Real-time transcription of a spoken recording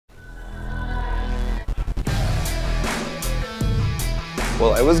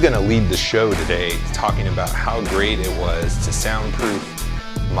Well, I was going to lead the show today talking about how great it was to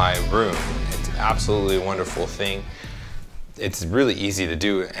soundproof my room. It's absolutely a wonderful thing. It's really easy to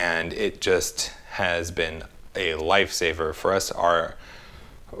do, and it just has been a lifesaver for us. Our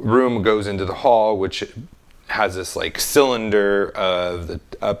room goes into the hall, which has this like cylinder of the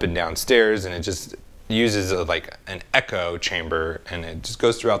up and down stairs, and it just uses like an echo chamber, and it just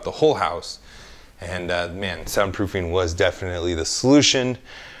goes throughout the whole house. And man, soundproofing was definitely the solution.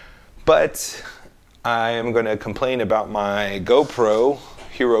 But I am going to complain about my GoPro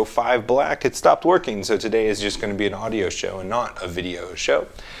Hero 5 Black. It stopped working, so today is just going to be an audio show and not a video show,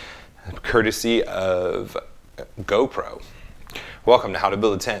 courtesy of GoPro. Welcome to How to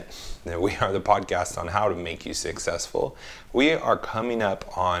Build a Tent. We are the podcast on how to make you successful. We are coming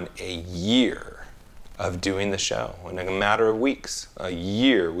up on a year of doing the show. In a matter of weeks, a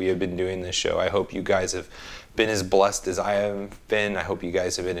year we have been doing this show. I hope you guys have been as blessed as I have been. I hope you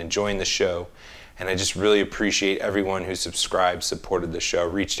guys have been enjoying the show. And I just really appreciate everyone who subscribed, supported the show,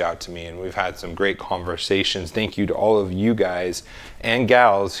 reached out to me, and we've had some great conversations. Thank you to all of you guys and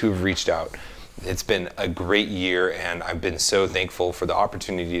gals who've reached out. It's been a great year, and I've been so thankful for the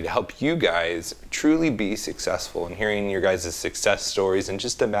opportunity to help you guys truly be successful and hearing your guys' success stories in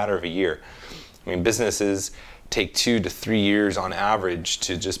just a matter of a year. I mean, businesses take 2 to 3 years on average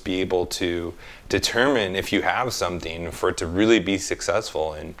to just be able to determine if you have something for it to really be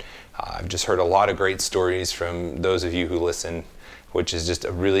successful. And I've just heard a lot of great stories from those of you who listen, which is just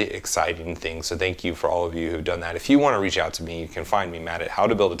a really exciting thing. So thank you for all of you who've done that. If you want to reach out to me, you can find me, Matt, at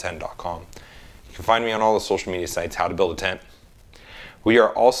howtobuildatent.com. You can find me on all the social media sites, How to Build a Tent. We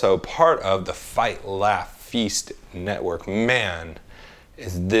are also part of the Fight, Laugh, Feast network. Man,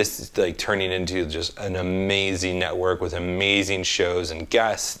 is this like turning into just an amazing network with amazing shows and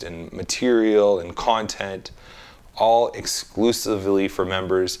guests and material and content, all exclusively for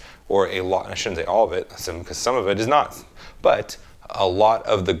members, or a lot, I shouldn't say all of it, because some of it is not, but a lot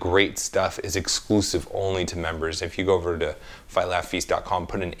of the great stuff is exclusive only to members. If you go over to fightlaughfeast.com,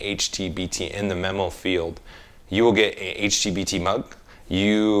 put an HtBT in the memo field, you will get a HtBT mug.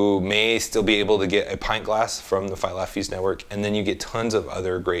 You may still be able to get a pint glass from the Fight, Laugh, Feast network, and then you get tons of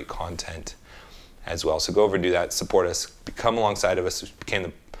other great content as well. So go over and do that, support us, come alongside of us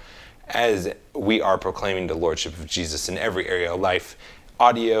as we are proclaiming the Lordship of Jesus in every area of life,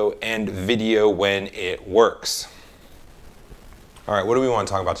 audio and video when it works. All right, what do we want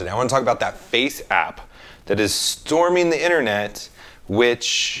to talk about today? I want to talk about that Faceapp that is storming the internet,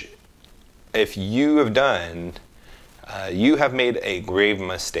 which if you have done, you have made a grave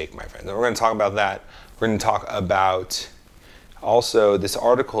mistake, my friends. And we're going to talk about that. We're going to talk about also this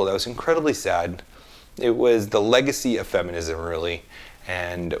article that was incredibly sad. It was the legacy of feminism, really.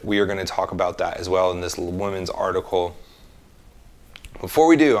 And we are going to talk about that as well in this women's article. Before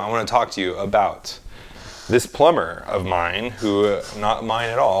we do, I want to talk to you about this plumber of mine, who, not mine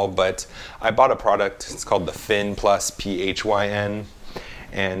at all, but I bought a product. It's called the Phyn Plus, P-H-Y-N.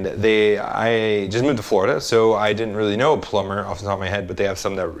 And I just moved to Florida, so I didn't really know a plumber off the top of my head, but they have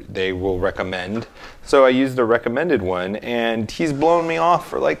some that they will recommend. So I used the recommended one, and he's blown me off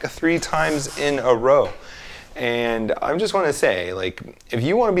for like 3 times in a row. And I just want to say, like, if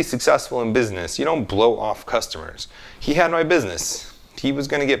you want to be successful in business, you don't blow off customers. He had my business. He was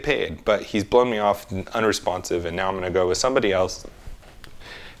going to get paid, but he's blown me off unresponsive, and now I'm going to go with somebody else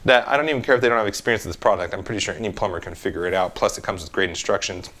that I don't even care if they don't have experience with this product. I'm pretty sure any plumber can figure it out. Plus, it comes with great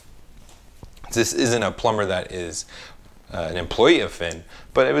instructions. This isn't a plumber that is an employee of Phyn,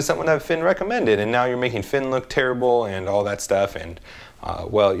 but it was someone that Phyn recommended, and now you're making Phyn look terrible and all that stuff. And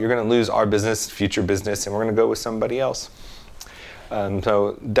well, you're going to lose our business, future business, and we're going to go with somebody else.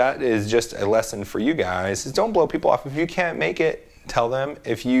 So that is just a lesson for you guys: is don't blow people off. If you can't make it, tell them.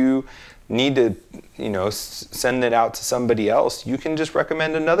 If you need to, send it out to somebody else, you can just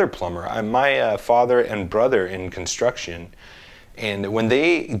recommend another plumber. My father and brother in construction, and when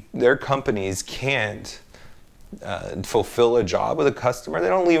their companies can't fulfill a job with a customer, they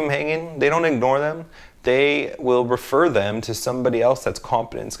don't leave them hanging. They don't ignore them. They will refer them to somebody else that's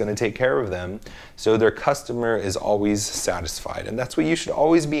competent, is going to take care of them, so their customer is always satisfied. And that's what you should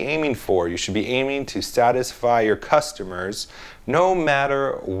always be aiming for. You should be aiming to satisfy your customers no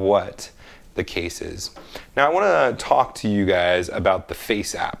matter what the case is. Now I want to talk to you guys about the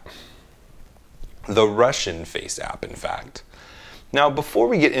Faceapp, the Russian Faceapp, in fact. Now, before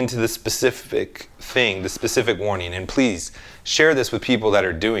we get into the specific thing, the specific warning, and please share this with people that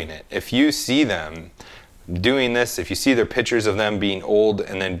are doing it. If you see them doing this, if you see their pictures of them being old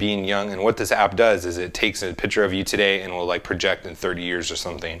and then being young, and what this app does is it takes a picture of you today and will like project in 30 years or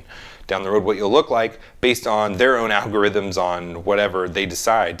something down the road what you'll look like based on their own algorithms on whatever they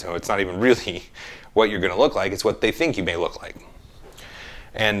decide. So it's not even really what you're going to look like, it's what they think you may look like.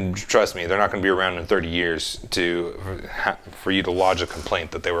 And trust me, they're not going to be around in 30 years for you to lodge a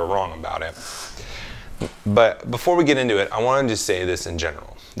complaint that they were wrong about it. But before we get into it, I want to just say this in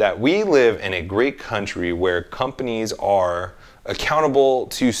general, that we live in a great country where companies are accountable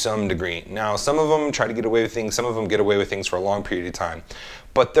to some degree. Now, some of them try to get away with things, some of them get away with things for a long period of time,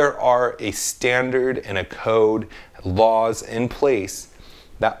 but there are a standard and a code, laws in place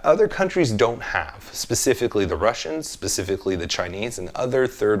that other countries don't have, specifically the Russians, specifically the Chinese, and other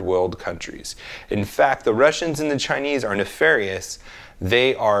third world countries. In fact, the Russians and the Chinese are nefarious.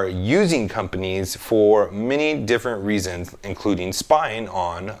 They are using companies for many different reasons, including spying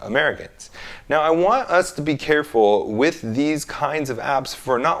on Americans. Now, I want us to be careful with these kinds of apps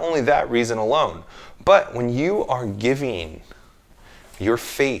for not only that reason alone, but when you are giving your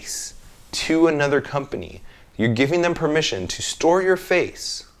face to another company, you're giving them permission to store your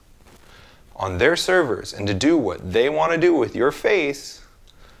face on their servers and to do what they want to do with your face.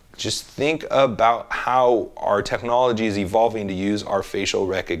 Just think about how our technology is evolving to use our facial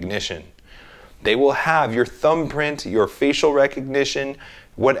recognition. They will have your thumbprint, your facial recognition,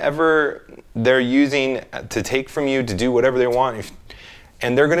 whatever they're using to take from you to do whatever they want.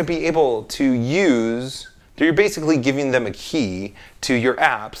 And they're going to be able to use, you're basically giving them a key to your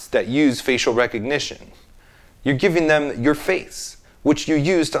apps that use facial recognition. You're giving them your face, which you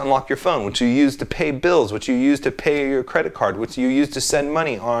use to unlock your phone, which you use to pay bills, which you use to pay your credit card, which you use to send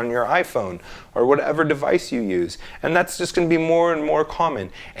money on your iPhone or whatever device you use. And that's just going to be more and more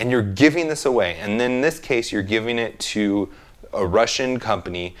common. And you're giving this away. And then in this case, you're giving it to a Russian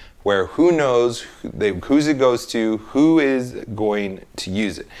company where who knows whose it goes to, who is going to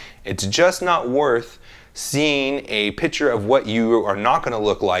use it. It's just not worth seeing a picture of what you are not going to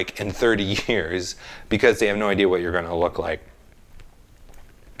look like in 30 years because they have no idea what you're going to look like.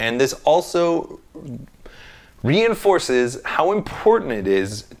 And this also reinforces how important it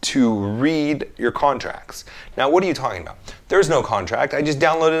is to read your contracts. Now, what are you talking about? There's no contract. I just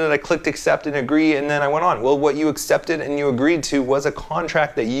downloaded it, I clicked accept and agree, and then I went on. Well, what you accepted and you agreed to was a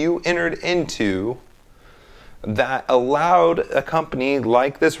contract that you entered into that allowed a company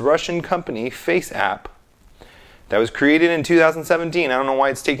like this Russian company, Faceapp, that was created in 2017. I don't know why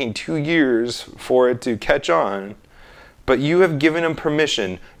it's taking 2 years for it to catch on, but you have given them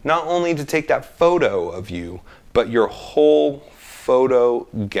permission not only to take that photo of you, but your whole photo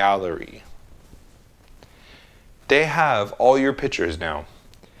gallery. They have all your pictures now.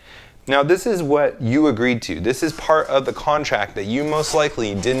 Now, this is what you agreed to. This is part of the contract that you most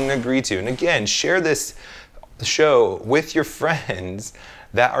likely didn't agree to. And again, share this show with your friends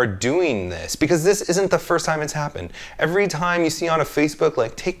that are doing this, because this isn't the first time it's happened. Every time you see on a Facebook,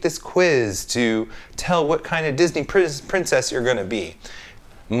 like, take this quiz to tell what kind of Disney princess you're gonna be.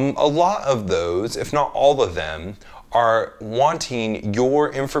 A lot of those, if not all of them, are wanting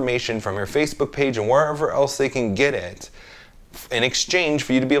your information from your Facebook page and wherever else they can get it in exchange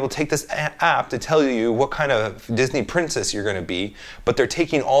for you to be able to take this app to tell you what kind of Disney princess you're going to be, but they're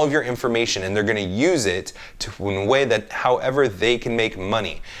taking all of your information and they're going to use it in a way that however they can make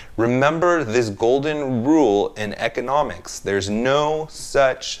money. Remember this golden rule in economics. There's no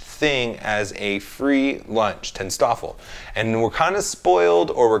such thing as a free lunch, ten Stoffel. And we're kind of spoiled,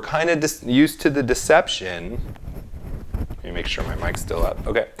 or we're kind of used to the deception. Let me make sure my mic's still up.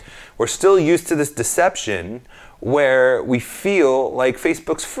 Okay. We're still used to this deception where we feel like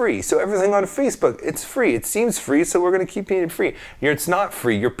Facebook's free. So everything on Facebook, it's free. It seems free, so we're going to keep it free. It's not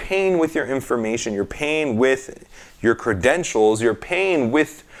free. You're paying with your information. You're paying with your credentials. You're paying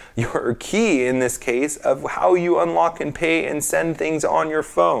with your key, in this case, of how you unlock and pay and send things on your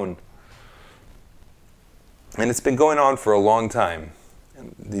phone. And it's been going on for a long time.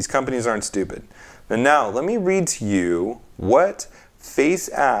 These companies aren't stupid. And now, let me read to you what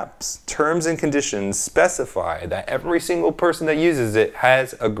Faceapp's terms and conditions specify that every single person that uses it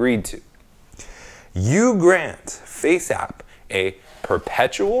has agreed to. You grant Faceapp a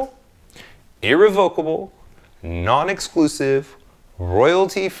perpetual, irrevocable, non-exclusive,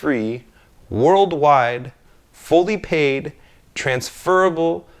 royalty-free, worldwide, fully paid,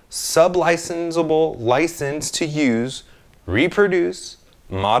 transferable, sub-licensable license to use, reproduce,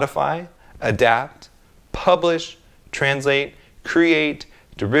 modify, adapt, publish, translate, create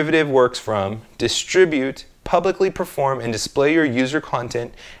derivative works from, distribute, publicly perform, and display your user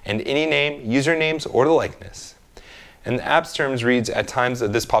content and any name, usernames, or the likeness. And the app's terms reads at times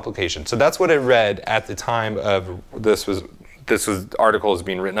of this publication. So that's what I read at the time of this article is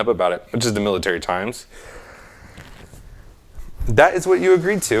being written up about it, which is the Military Times. That is what you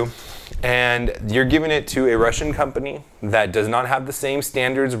agreed to. And you're giving it to a Russian company that does not have the same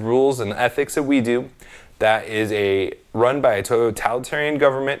standards, rules, and ethics that we do. That is run by a totalitarian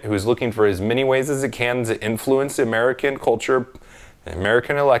government who is looking for as many ways as it can to influence American culture,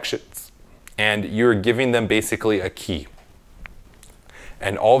 American elections. And you're giving them basically a key.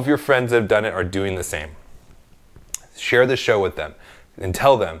 And all of your friends that have done it are doing the same. Share the show with them and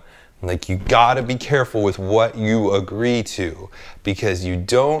tell them, like, you gotta be careful with what you agree to, because you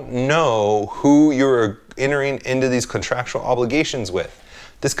don't know who you're entering into these contractual obligations with.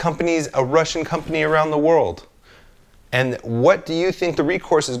 This company is a Russian company around the world. And what do you think the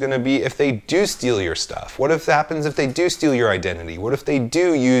recourse is going to be if they do steal your stuff? What if happens if they do steal your identity? What if they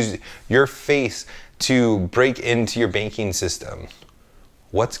do use your face to break into your banking system?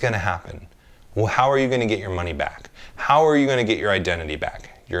 What's going to happen? Well, how are you going to get your money back? How are you going to get your identity back?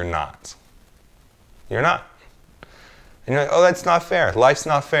 You're not. You're not. And you're like, oh, that's not fair. Life's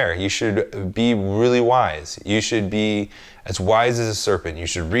not fair. You should be really wise. You should be as wise as a serpent. You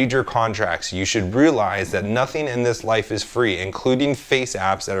should read your contracts. You should realize that nothing in this life is free, including face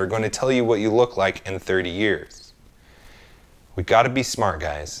apps that are going to tell you what you look like in 30 years. We got to be smart,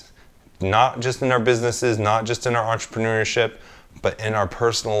 guys. Not just in our businesses, not just in our entrepreneurship, but in our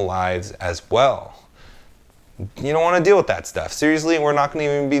personal lives as well. You don't want to deal with that stuff. Seriously, we're not going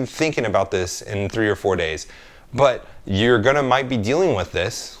to even be thinking about this in 3 or 4 days. But might be dealing with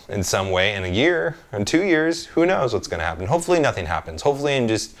this in some way in a year, in 2 years. Who knows what's going to happen? Hopefully nothing happens. Hopefully I'm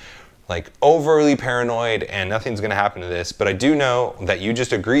just like overly paranoid and nothing's going to happen to this. But I do know that you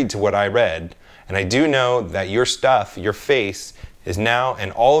just agreed to what I read. And I do know that your stuff, your face, is now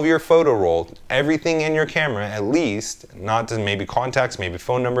in all of your photo roll, everything in your camera at least, not to maybe contacts, maybe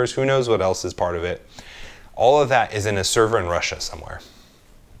phone numbers, who knows what else is part of it. All of that is in a server in Russia somewhere.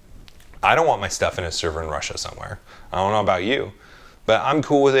 I don't want my stuff in a server in Russia somewhere. I don't know about you, but I'm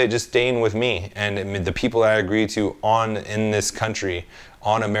cool with it just staying with me and the people that I agree to in this country,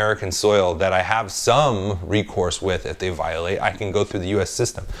 on American soil, that I have some recourse with if they violate. I can go through the US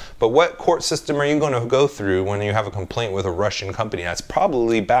system. But what court system are you going to go through when you have a complaint with a Russian company that's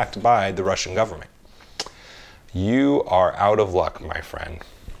probably backed by the Russian government? You are out of luck, my friend.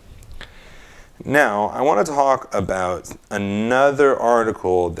 Now, I want to talk about another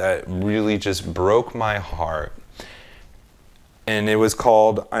article that really just broke my heart. And it was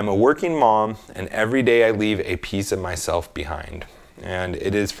called, "I'm a Working Mom, and Every Day I Leave a Piece of Myself Behind." And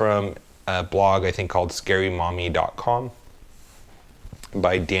it is from a blog, I think, called scarymommy.com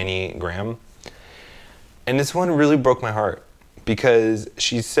by Danny Graham. And this one really broke my heart because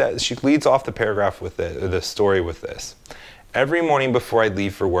she leads off the paragraph with the story with this. "Every morning before I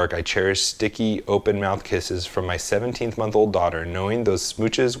leave for work, I cherish sticky, open-mouthed kisses from my 17-month-old daughter, knowing those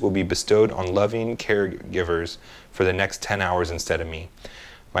smooches will be bestowed on loving caregivers for the next 10 hours instead of me.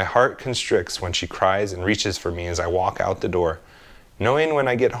 My heart constricts when she cries and reaches for me as I walk out the door, knowing when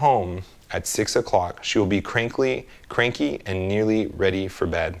I get home at 6 o'clock, she will be cranky and nearly ready for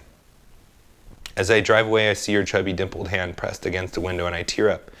bed. As I drive away, I see her chubby, dimpled hand pressed against the window, and I tear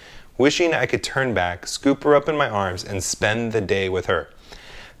up, wishing I could turn back, scoop her up in my arms, and spend the day with her."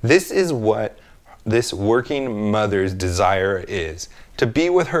 This is what this working mother's desire is, to be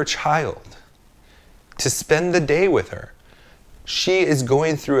with her child, to spend the day with her. She is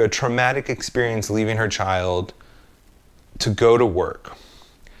going through a traumatic experience leaving her child to go to work.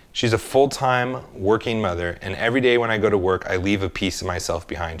 She's a full-time working mother, and every day when I go to work, I leave a piece of myself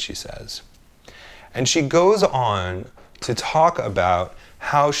behind, she says. And she goes on to talk about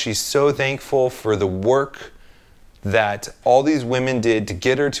how she's so thankful for the work that all these women did to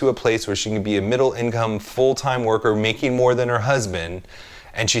get her to a place where she can be a middle-income, full-time worker making more than her husband.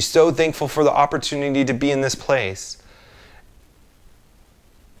 And she's so thankful for the opportunity to be in this place.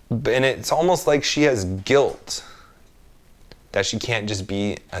 And it's almost like she has guilt that she can't just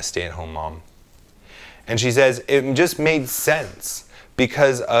be a stay-at-home mom. And she says it just made sense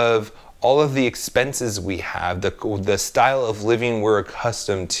because of all of the expenses we have, the style of living we're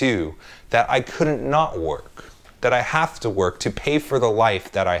accustomed to, that I couldn't not work, that I have to work to pay for the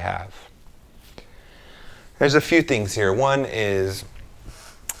life that I have. There's a few things here. One is,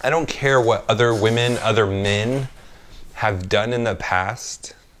 I don't care what other women, other men have done in the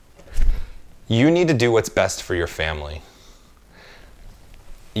past. You need to do what's best for your family.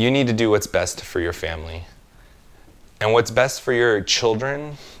 You need to do what's best for your family. And what's best for your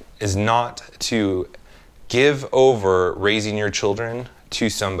children is not to give over raising your children to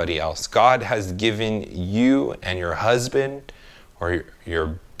somebody else. God has given you and your husband, or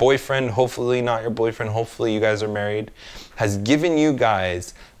your boyfriend, hopefully not your boyfriend, hopefully you guys are married, has given you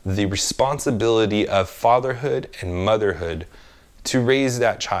guys the responsibility of fatherhood and motherhood to raise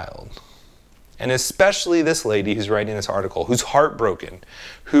that child. And especially this lady who's writing this article, who's heartbroken,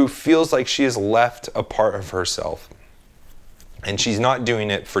 who feels like she is left a part of herself. And she's not doing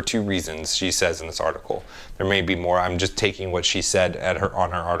it for two reasons, she says in this article. There may be more. I'm just taking what she said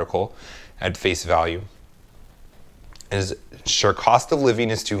on her article at face value. Is her cost of living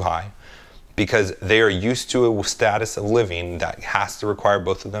is too high because they are used to a status of living that has to require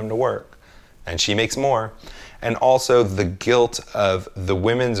both of them to work. And she makes more. And also the guilt of the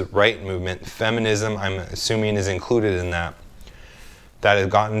women's right movement, feminism, I'm assuming is included in that has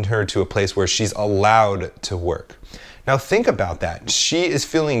gotten her to a place where she's allowed to work. Now think about that. She is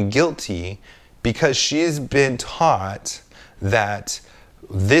feeling guilty because she's been taught that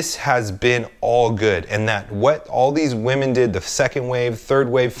this has been all good and that what all these women did, the second wave, third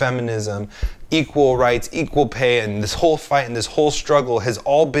wave feminism, equal rights, equal pay, and this whole fight and this whole struggle has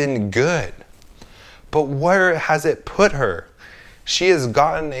all been good. But where has it put her? She has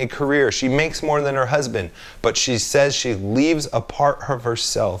gotten a career. She makes more than her husband, but she says she leaves a part of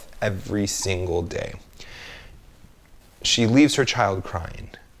herself every single day. She leaves her child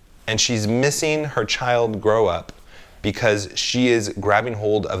crying, and she's missing her child grow up because she is grabbing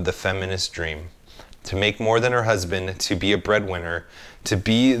hold of the feminist dream to make more than her husband, to be a breadwinner, to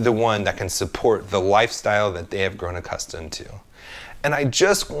be the one that can support the lifestyle that they have grown accustomed to. And I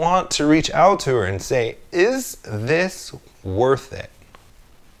just want to reach out to her and say, is this worth it?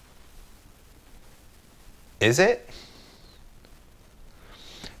 Is it?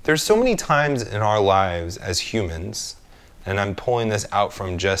 There's so many times in our lives as humans, and I'm pulling this out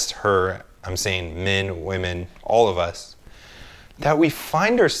from just her, I'm saying men, women, all of us, that we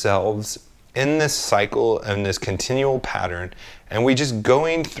find ourselves in this cycle and this continual pattern, and we just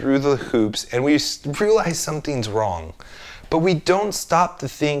going through the hoops and we realize something's wrong. But we don't stop to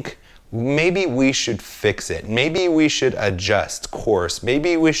think, maybe we should fix it. Maybe we should adjust course.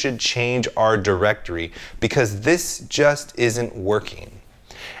 Maybe we should change our directory because this just isn't working.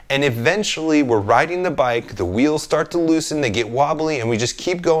 And eventually we're riding the bike, the wheels start to loosen, they get wobbly, and we just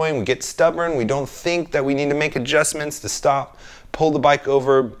keep going, we get stubborn, we don't think that we need to make adjustments to stop, pull the bike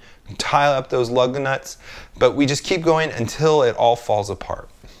over, tie up those lug nuts, but we just keep going until it all falls apart.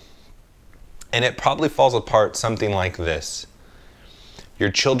 And it probably falls apart something like this. Your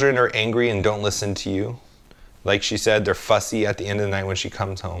children are angry and don't listen to you. Like she said, they're fussy at the end of the night when she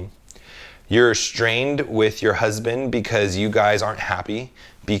comes home. You're strained with your husband because you guys aren't happy,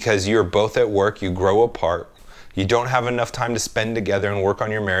 because you're both at work, you grow apart. You don't have enough time to spend together and work on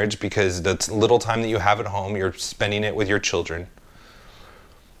your marriage because the little time that you have at home, you're spending it with your children.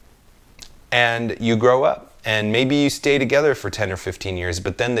 And you grow up, and maybe you stay together for 10 or 15 years,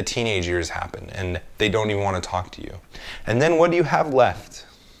 but then the teenage years happen and they don't even want to talk to you. And then what do you have left?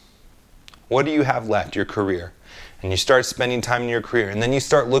 What do you have left? Your career. And you start spending time in your career, and then you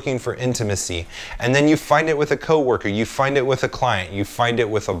start looking for intimacy, and then you find it with a coworker, you find it with a client, you find it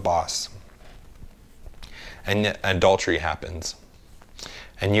with a boss. And adultery happens.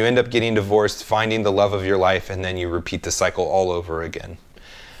 And you end up getting divorced, finding the love of your life, and then you repeat the cycle all over again.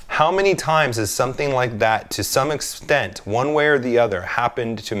 How many times has something like that, to some extent, one way or the other,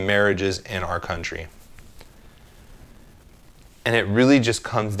 happened to marriages in our country? And it really just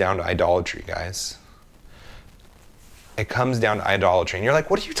comes down to idolatry, guys. It comes down to idolatry. And you're like,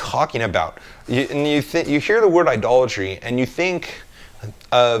 what are you talking about? You hear the word idolatry, and you think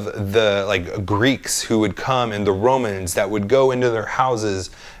of the Greeks who would come, and the Romans that would go into their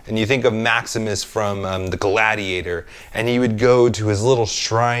houses, and you think of Maximus from the Gladiator, and he would go to his little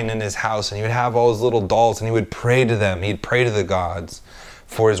shrine in his house, and he would have all his little dolls, and he would pray to them. He'd pray to the gods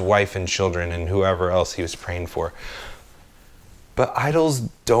for his wife and children and whoever else he was praying for. But idols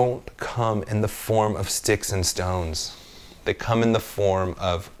don't come in the form of sticks and stones. They come in the form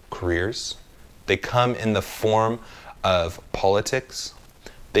of careers. They come in the form of politics.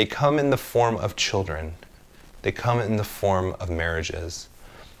 They come in the form of children. They come in the form of marriages.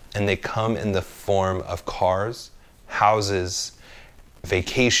 And they come in the form of cars, houses,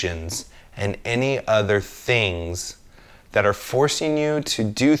 vacations, and any other things that are forcing you to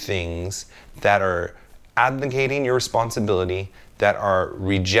do things that are abdicating your responsibility, that are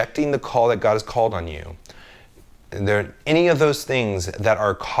rejecting the call that God has called on you. Any of those things that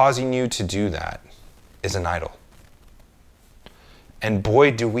are causing you to do that is an idol. And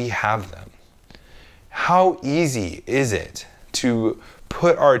boy, do we have them. How easy is it to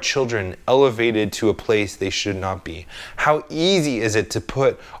put our children elevated to a place they should not be? How easy is it to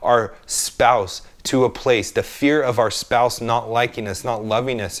put our spouse to a place, the fear of our spouse not liking us, not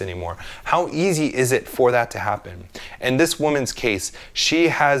loving us anymore? How easy is it for that to happen? In this woman's case, she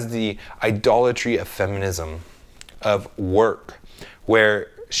has the idolatry of feminism, of work, where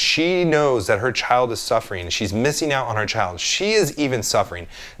she knows that her child is suffering. She's missing out on her child. She is even suffering,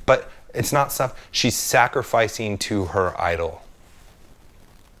 but it's not stuff. She's sacrificing to her idol.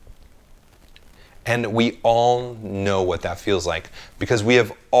 And we all know what that feels like, because we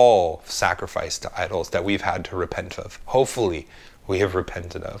have all sacrificed to idols that we've had to repent of. Hopefully, we have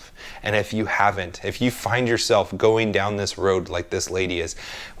repented of. And if you haven't, if you find yourself going down this road like this lady is,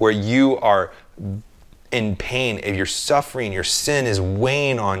 where you are in pain, if you're suffering, your sin is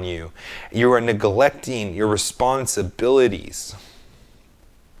weighing on you, you are neglecting your responsibilities,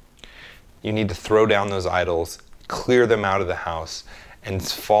 you need to throw down those idols, clear them out of the house, and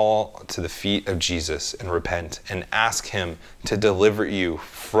fall to the feet of Jesus and repent and ask him to deliver you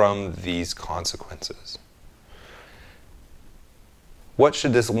from these consequences. What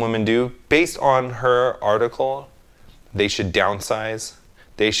should this woman do? Based on her article, they should downsize.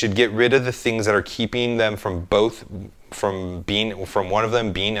 They should get rid of the things that are keeping them from one of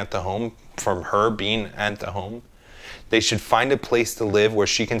them being at the home, from her being at the home. They should find a place to live where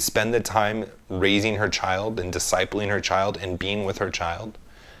she can spend the time raising her child and discipling her child and being with her child.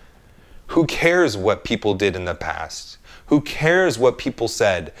 Who cares what people did in the past? Who cares what people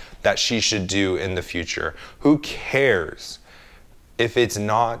said that she should do in the future? Who cares if it's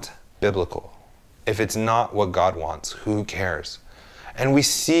not biblical? If it's not what God wants, who cares? And we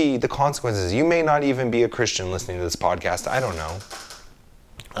see the consequences. You may not even be a Christian listening to this podcast. I don't know.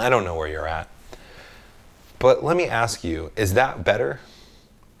 I don't know where you're at. But let me ask you, is that better?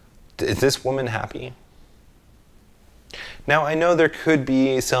 Is this woman happy? Now, I know there could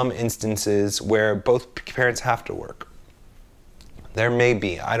be some instances where both parents have to work. There may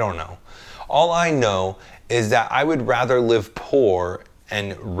be, I don't know. All I know is that I would rather live poor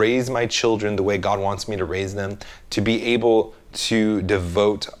and raise my children the way God wants me to raise them, to be able to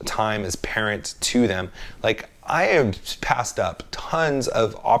devote time as parents to them. Like, I have passed up tons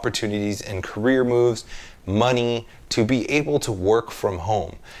of opportunities and career moves, money, to be able to work from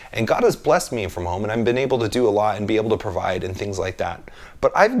home. And God has blessed me from home, and I've been able to do a lot and be able to provide and things like that.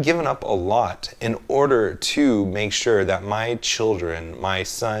 But I've given up a lot in order to make sure that my children, my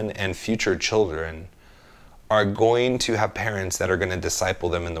son and future children, are going to have parents that are going to disciple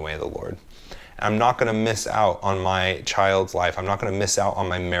them in the way of the Lord. I'm not going to miss out on my child's life. I'm not going to miss out on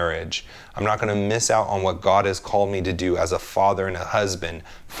my marriage. I'm not going to miss out on what God has called me to do as a father and a husband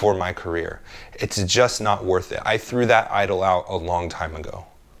for my career. It's just not worth it. I threw that idol out a long time ago.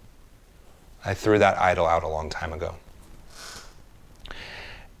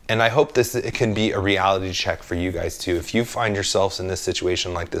 And I hope it can be a reality check for you guys too. If you find yourselves in this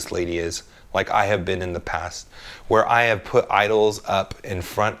situation like this lady is, like I have been in the past, where I have put idols up in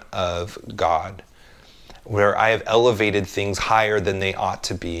front of God, where I have elevated things higher than they ought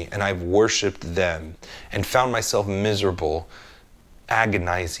to be, and I've worshiped them and found myself miserable,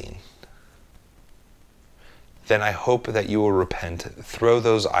 agonizing, then I hope that you will repent, throw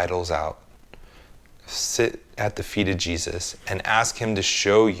those idols out, sit at the feet of Jesus and ask him to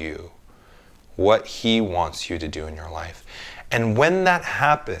show you what he wants you to do in your life. And when that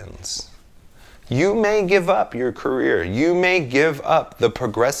happens, you may give up your career. You may give up the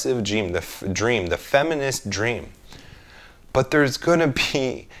progressive dream, the feminist dream. But there's going to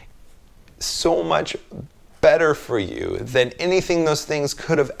be so much better for you than anything those things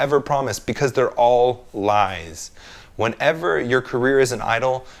could have ever promised, because they're all lies. Whenever your career is an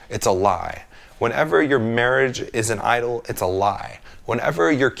idol, it's a lie. Whenever your marriage is an idol, it's a lie. Whenever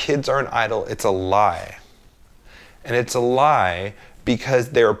your kids are an idol, it's a lie. And it's a lie because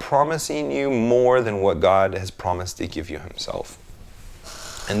they're promising you more than what God has promised to give you himself.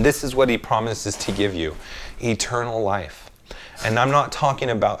 And this is what he promises to give you: eternal life. And I'm not talking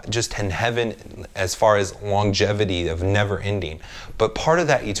about just in heaven as far as longevity of never ending, but part of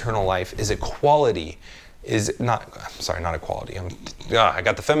that eternal life is equality. Not equality. I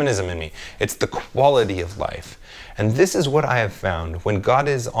got the feminism in me. It's the quality of life. And this is what I have found. When God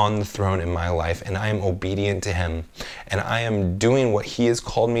is on the throne in my life and I am obedient to him and I am doing what he has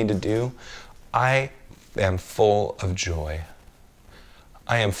called me to do, I am full of joy.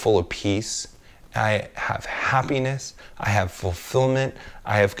 I am full of peace. I have happiness. I have fulfillment.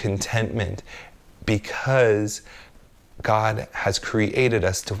 I have contentment, because God has created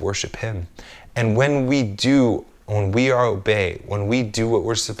us to worship him. And when we do what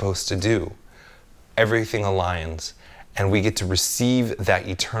we're supposed to do, everything aligns And we get to receive that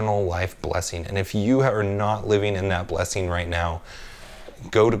eternal life blessing. And if you are not living in that blessing right now,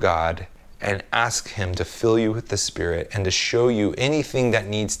 go to God and ask Him to fill you with the Spirit and to show you anything that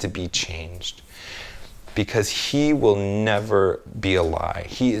needs to be changed. Because He will never be a lie.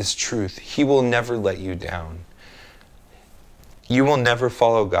 He is truth. He will never let you down. You will never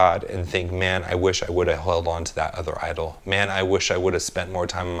follow God and think, man, I wish I would have held on to that other idol. Man, I wish I would have spent more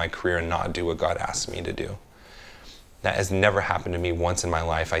time in my career and not do what God asked me to do. That has never happened to me once in my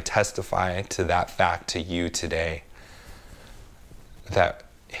life. I testify to that fact to you today, that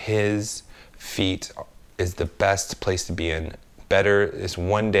His feet is the best place to be in. Better is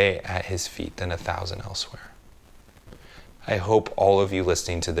one day at His feet than 1,000 elsewhere. I hope all of you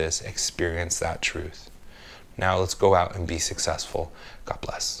listening to this experience that truth. Now let's go out and be successful. God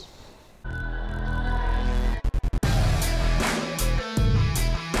bless.